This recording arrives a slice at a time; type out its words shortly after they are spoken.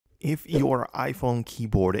If your iPhone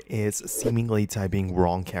keyboard is seemingly typing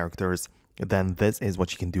wrong characters, then this is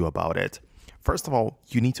what you can do about it. First of all,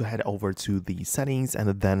 you need to head over to the settings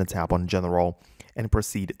and then tap on General and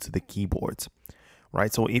proceed to the keyboard.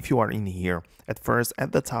 Right, so if you are in here, at first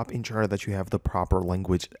at the top ensure that you have the proper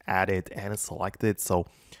language added and selected. So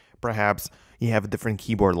perhaps you have a different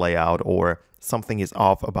keyboard layout or something is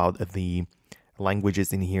off about the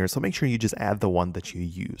languages in here. So make sure you just add the one that you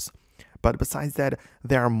use. But besides that,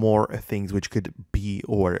 there are more things which could be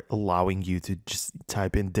or allowing you to just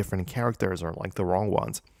type in different characters or like the wrong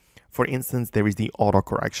ones. For instance, there is the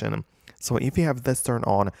autocorrection. So if you have this turned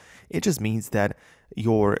on, it just means that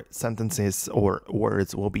your sentences or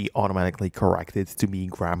words will be automatically corrected to be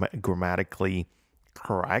grammatically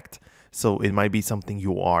correct. So it might be something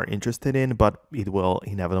you are interested in, but it will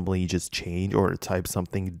inevitably just change or type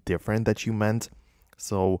something different that you meant.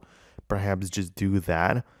 So perhaps just do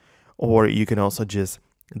that. Or you can also just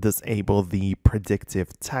disable the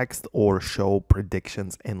predictive text or show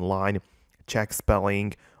predictions in line, check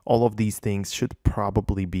spelling. All of these things should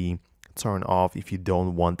probably be turned off if you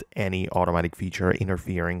don't want any automatic feature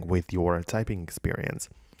interfering with your typing experience.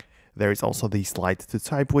 There is also the slide to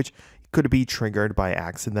type, which could be triggered by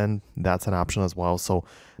accident. That's an option as well. So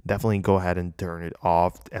definitely go ahead and turn it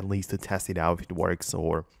off, at least to test it out if it works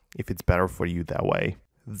or if it's better for you that way.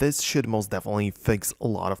 This should most definitely fix a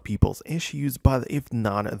lot of people's issues, but if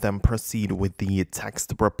not, then proceed with the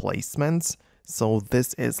text replacements. So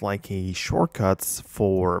this is like a shortcuts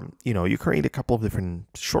for, you create a couple of different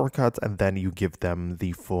shortcuts and then you give them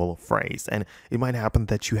the full phrase. And it might happen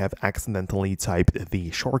that you have accidentally typed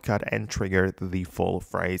the shortcut and triggered the full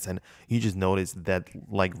phrase. And you just notice that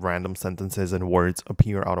like random sentences and words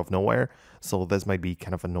appear out of nowhere. So this might be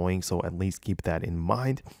kind of annoying. So at least keep that in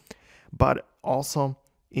mind. But also,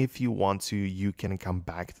 if you want to, you can come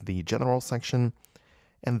back to the general section.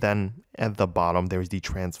 And then at the bottom, there's the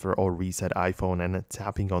transfer or reset iPhone, and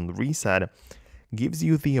tapping on reset gives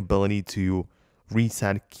you the ability to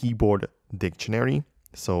reset keyboard dictionary.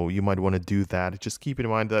 So you might want to do that. Just keep in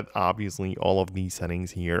mind that obviously all of these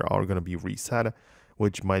settings here are going to be reset,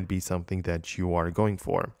 which might be something that you are going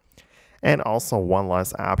for. And also one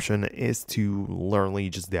last option is to literally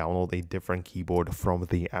just download a different keyboard from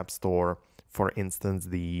the App Store. For instance,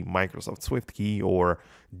 the Microsoft Swift key or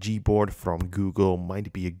Gboard from Google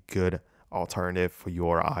might be a good alternative for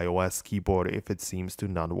your iOS keyboard if it seems to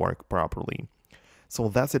not work properly. So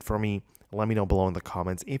that's it for me. Let me know below in the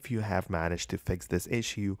comments if you have managed to fix this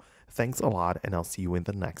issue. Thanks a lot, and I'll see you in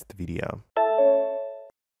the next video.